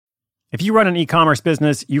If you run an e-commerce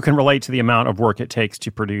business, you can relate to the amount of work it takes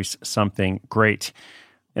to produce something great.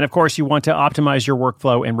 And of course, you want to optimize your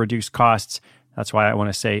workflow and reduce costs. That's why I want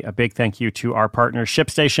to say a big thank you to our partner,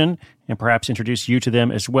 ShipStation, and perhaps introduce you to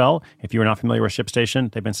them as well. If you're not familiar with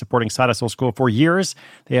ShipStation, they've been supporting Side Hustle School for years.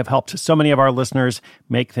 They have helped so many of our listeners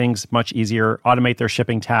make things much easier, automate their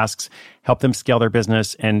shipping tasks, help them scale their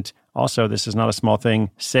business, and also, this is not a small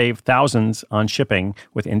thing, save thousands on shipping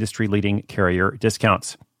with industry-leading carrier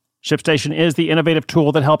discounts. ShipStation is the innovative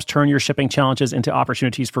tool that helps turn your shipping challenges into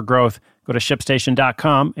opportunities for growth. Go to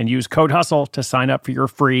ShipStation.com and use code HUSTLE to sign up for your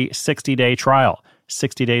free 60-day trial.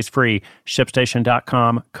 60 days free.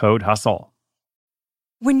 ShipStation.com, code HUSTLE.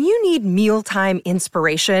 When you need mealtime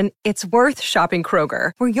inspiration, it's worth shopping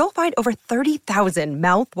Kroger, where you'll find over 30,000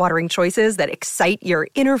 mouth-watering choices that excite your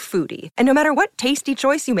inner foodie. And no matter what tasty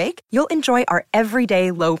choice you make, you'll enjoy our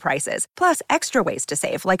everyday low prices, plus extra ways to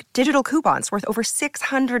save, like digital coupons worth over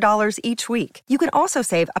 $600 each week. You can also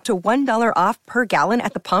save up to $1 off per gallon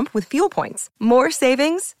at the pump with fuel points. More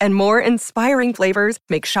savings and more inspiring flavors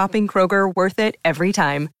make shopping Kroger worth it every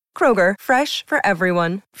time. Kroger, fresh for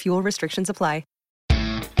everyone. Fuel restrictions apply.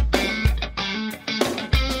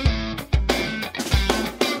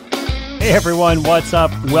 Hey everyone, what's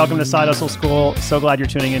up? Welcome to Side Hustle School. So glad you're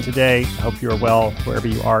tuning in today. I hope you are well wherever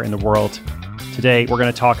you are in the world. Today, we're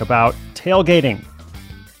going to talk about tailgating.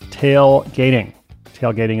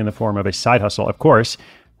 Tailgating in the form of a side hustle, of course.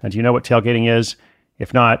 Now, do you know what tailgating is?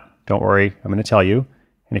 If not, don't worry, I'm going to tell you.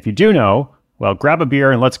 And if you do know, well, grab a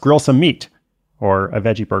beer and let's grill some meat. Or a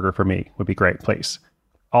veggie burger for me would be great, please.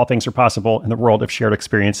 All things are possible in the world of shared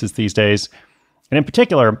experiences these days. And in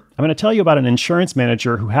particular, I'm going to tell you about an insurance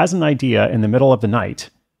manager who has an idea in the middle of the night.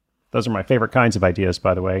 Those are my favorite kinds of ideas,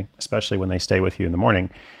 by the way, especially when they stay with you in the morning.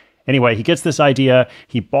 Anyway, he gets this idea.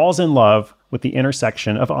 He falls in love with the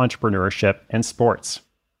intersection of entrepreneurship and sports.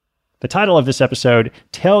 The title of this episode,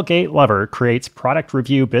 Tailgate Lover Creates Product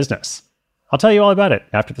Review Business. I'll tell you all about it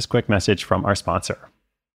after this quick message from our sponsor.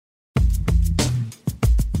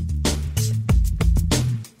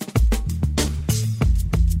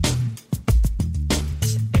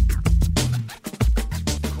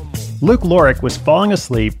 Luke Lorick was falling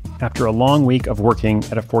asleep after a long week of working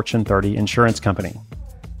at a Fortune 30 insurance company.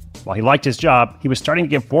 While he liked his job, he was starting to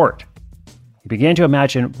get bored. He began to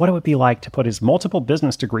imagine what it would be like to put his multiple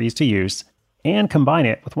business degrees to use and combine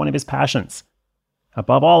it with one of his passions.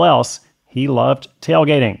 Above all else, he loved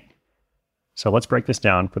tailgating. So let's break this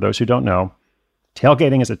down for those who don't know.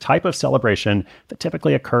 Tailgating is a type of celebration that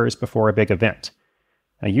typically occurs before a big event.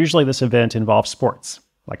 Now, usually this event involves sports,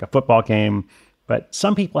 like a football game, but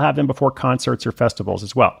some people have them before concerts or festivals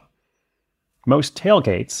as well. Most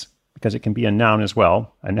tailgates, because it can be a noun as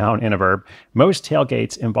well, a noun and a verb, most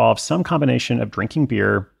tailgates involve some combination of drinking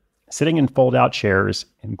beer, sitting in fold-out chairs,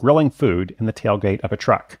 and grilling food in the tailgate of a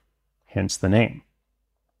truck, hence the name.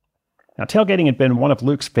 Now, tailgating had been one of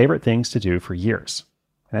Luke's favorite things to do for years.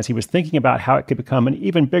 And as he was thinking about how it could become an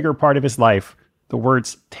even bigger part of his life, the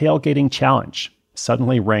words tailgating challenge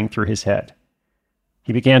suddenly rang through his head.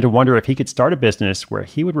 He began to wonder if he could start a business where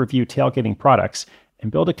he would review tailgating products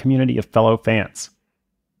and build a community of fellow fans.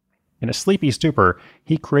 In a sleepy stupor,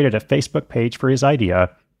 he created a Facebook page for his idea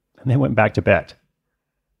and then went back to bed.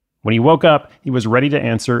 When he woke up, he was ready to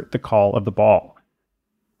answer the call of the ball.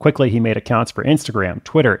 Quickly, he made accounts for Instagram,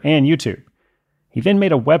 Twitter, and YouTube. He then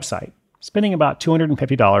made a website, spending about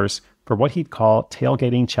 $250 for what he'd call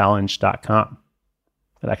tailgatingchallenge.com.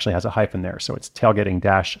 It actually has a hyphen there, so it's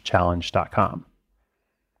tailgating-challenge.com.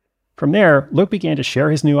 From there, Luke began to share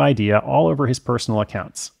his new idea all over his personal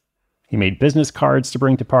accounts. He made business cards to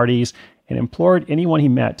bring to parties and implored anyone he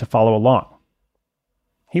met to follow along.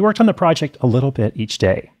 He worked on the project a little bit each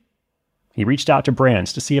day. He reached out to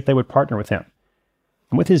brands to see if they would partner with him.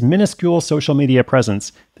 And with his minuscule social media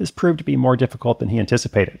presence, this proved to be more difficult than he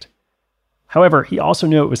anticipated. However, he also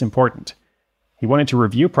knew it was important. He wanted to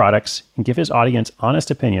review products and give his audience honest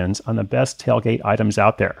opinions on the best tailgate items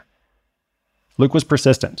out there. Luke was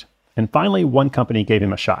persistent. And finally, one company gave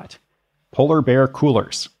him a shot. Polar Bear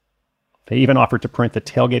Coolers. They even offered to print the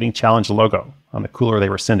Tailgating Challenge logo on the cooler they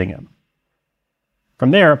were sending him.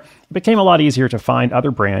 From there, it became a lot easier to find other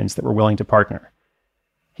brands that were willing to partner.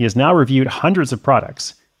 He has now reviewed hundreds of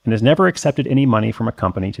products and has never accepted any money from a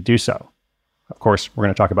company to do so. Of course, we're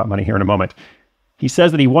going to talk about money here in a moment. He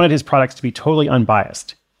says that he wanted his products to be totally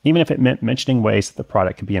unbiased, even if it meant mentioning ways that the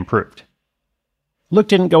product could be improved. Luke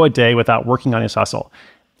didn't go a day without working on his hustle,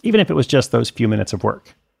 even if it was just those few minutes of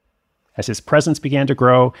work. As his presence began to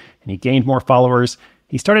grow and he gained more followers,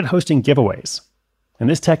 he started hosting giveaways. And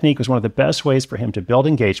this technique was one of the best ways for him to build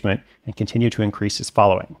engagement and continue to increase his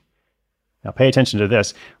following. Now pay attention to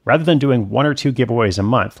this. Rather than doing 1 or 2 giveaways a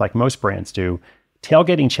month like most brands do,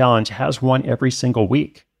 Tailgating Challenge has one every single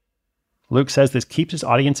week. Luke says this keeps his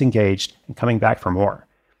audience engaged and coming back for more.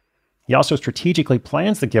 He also strategically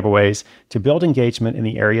plans the giveaways to build engagement in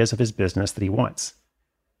the areas of his business that he wants.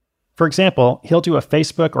 For example, he'll do a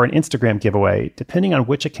Facebook or an Instagram giveaway depending on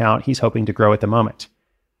which account he's hoping to grow at the moment.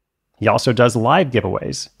 He also does live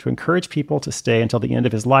giveaways to encourage people to stay until the end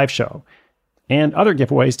of his live show, and other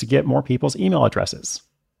giveaways to get more people's email addresses.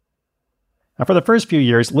 Now, for the first few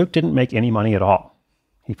years, Luke didn't make any money at all.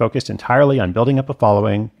 He focused entirely on building up a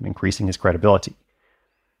following and increasing his credibility.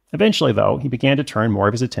 Eventually, though, he began to turn more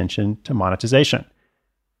of his attention to monetization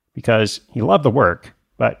because he loved the work,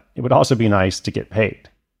 but it would also be nice to get paid.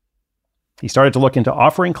 He started to look into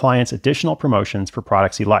offering clients additional promotions for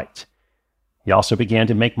products he liked. He also began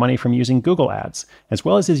to make money from using Google Ads, as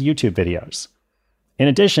well as his YouTube videos. In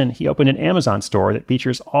addition, he opened an Amazon store that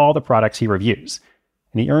features all the products he reviews,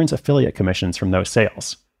 and he earns affiliate commissions from those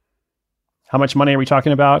sales. How much money are we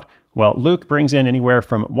talking about? Well, Luke brings in anywhere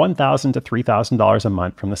from $1,000 to $3,000 a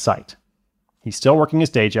month from the site. He's still working his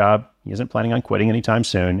day job. He isn't planning on quitting anytime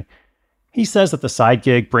soon. He says that the side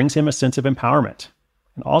gig brings him a sense of empowerment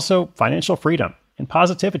and also financial freedom and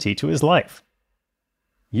positivity to his life.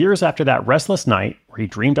 Years after that restless night where he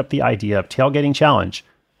dreamed up the idea of Tailgating Challenge,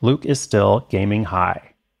 Luke is still gaming high.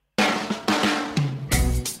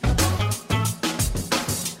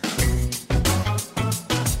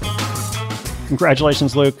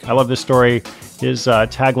 Congratulations, Luke. I love this story. His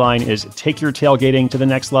tagline is "Take your tailgating to the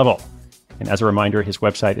next level." And as a reminder, his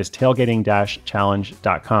website is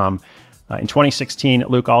tailgating-challenge.com. In 2016,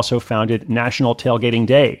 Luke also founded National Tailgating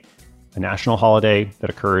Day, a national holiday that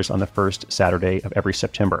occurs on the first Saturday of every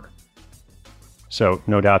September. So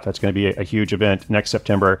no doubt that's going to be a huge event next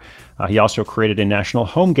September. He also created a National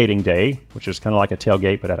Homegating Day, which is kind of like a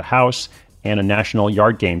tailgate but at a house, and a National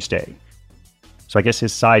Yard Games Day. So I guess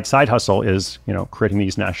his side hustle is, creating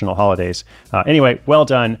these national holidays. Anyway, well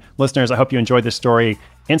done. Listeners, I hope you enjoyed this story.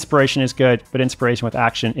 Inspiration is good, but inspiration with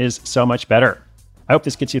action is so much better. I hope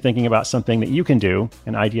this gets you thinking about something that you can do,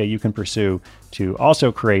 an idea you can pursue to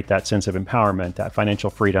also create that sense of empowerment, that financial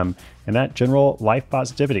freedom, and that general life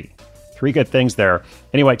positivity. 3 good things there.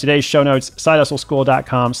 Anyway, today's show notes,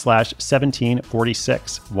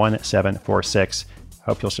 sidehustleschool.com/1746.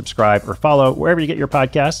 Hope you'll subscribe or follow wherever you get your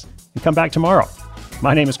podcasts and come back tomorrow.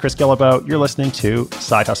 My name is Chris Guillebeau. You're listening to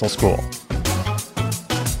Side Hustle School.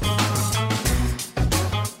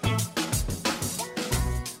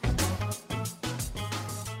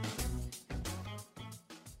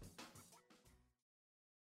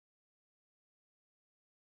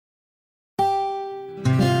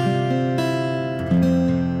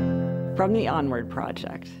 From the Onward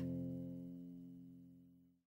Project.